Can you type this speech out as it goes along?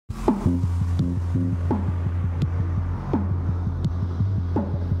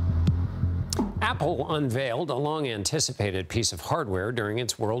Apple unveiled a long-anticipated piece of hardware during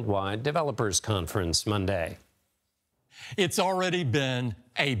its Worldwide Developers Conference Monday. It's already been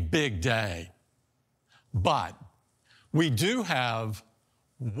a big day, but we do have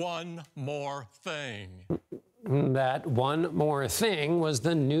one more thing. That one more thing was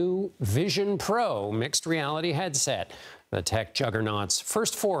the new Vision Pro mixed reality headset, the tech juggernaut's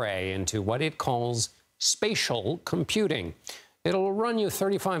first foray into what it calls spatial computing. It'll run you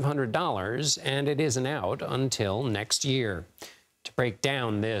 $3,500, and it isn't out until next year. To break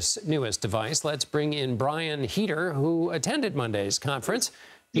down this newest device, let's bring in Brian Heater, who attended Monday's conference.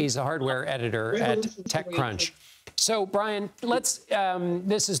 He's a hardware editor at TechCrunch. So, Brian,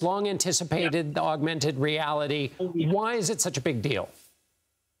 this is long anticipated, augmented reality. Why is it such a big deal?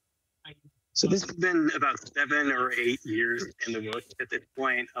 So this has been about 7 or 8 years in the works at this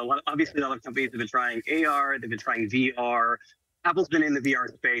point. Obviously, a lot of companies have been trying AR, they've been trying VR. Apple's been in the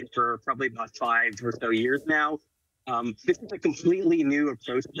VR space for probably about 5 or so years now. This is a completely new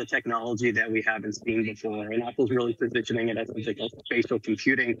approach to the technology that we haven't seen before, and Apple's really positioning it as something called spatial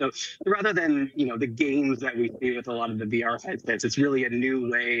computing. So rather than the games that we see with a lot of the VR headsets, it's really a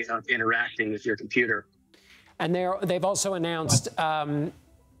new way of interacting with your computer. And they've also announced some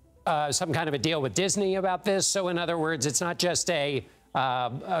kind of a deal with Disney about this. So in other words, it's not just a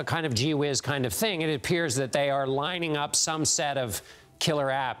kind of gee whiz kind of thing. It appears that they are lining up some set of killer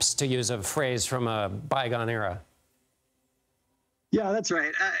apps, to use a phrase from a bygone era. Yeah, that's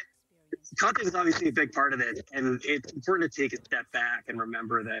right. Content is obviously a big part of it, and it's important to take a step back and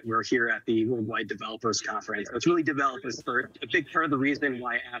remember that we're here at the Worldwide Developers Conference. So it's really developers first. A big part of the reason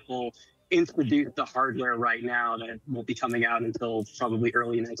why Apple introduced the hardware right now that won't be coming out until probably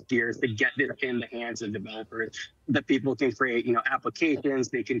early next year is to get this in the hands of developers, that people can create, applications,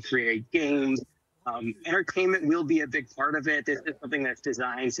 they can create games. Entertainment will be a big part of it. This is something that's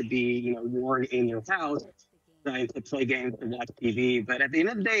designed to be, worn in your house, designed to play games, to watch TV. But at the end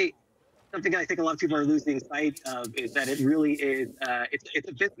of the day, something I think a lot of people are losing sight of is that it really is, it's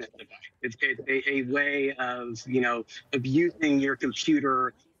a business device. It's a way of, of using your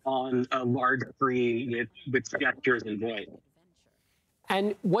computer on a large screen with gestures and voice.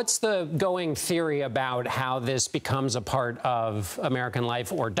 And what's the going theory about how this becomes a part of American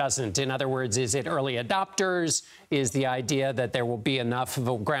life or doesn't? In other words, is it early adopters? Is the idea that there will be enough of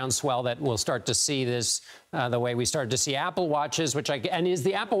a groundswell that we'll start to see this the way we started to see Apple Watches? And is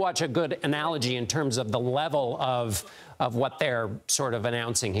the Apple Watch a good analogy in terms of the level of what they're sort of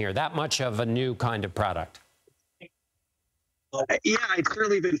announcing here? That much of a new kind of product? Yeah, it's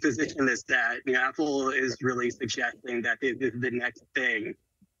certainly been positioned as that. Apple is really suggesting that this is the next thing,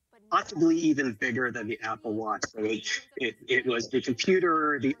 possibly even bigger than the Apple Watch. So it was the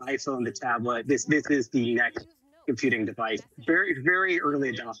computer, the iPhone, the tablet. This is the next computing device. Very, very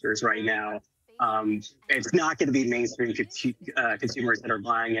early adopters right now. It's not going to be mainstream consumers that are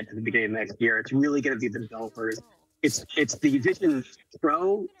buying it at the beginning of next year. It's really going to be the developers. It's the Vision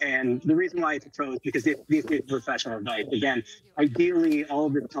Pro, and the reason why it's a Pro is because this is professional device. Again, ideally, all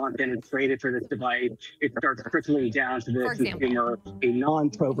of this content is created for this device. It starts trickling down to the consumer. A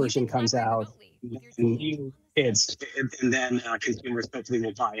non-Pro version comes out, and then consumers hopefully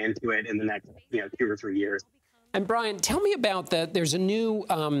will buy into it in the next 2 or 3 years. And Brian, tell me about that. There's a new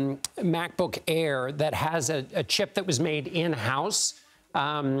MacBook Air that has a chip that was made in-house.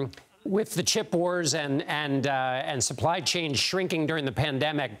 With the chip wars and supply chain shrinking during the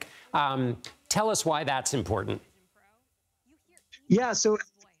pandemic, tell us why that's important. Yeah, so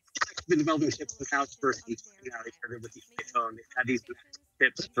I've been developing chips in-house for some time now. They started with the iPhone. They've had these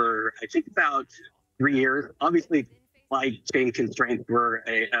chips for, I think, about 3 years. Obviously, supply chain constraints were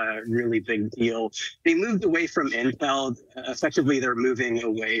a really big deal. They moved away from Intel. Effectively, they're moving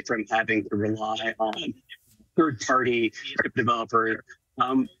away from having to rely on third-party chip developers.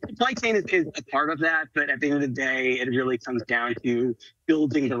 Supply chain is a part of that, but at the end of the day, it really comes down to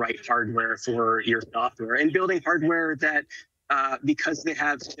building the right hardware for your software and building hardware that, because they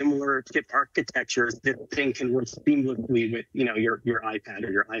have similar chip architectures, this thing can work seamlessly with your iPad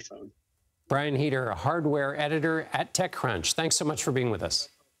or your iPhone. Brian Heater, a hardware editor at TechCrunch. Thanks so much for being with us.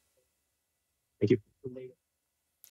 Thank you.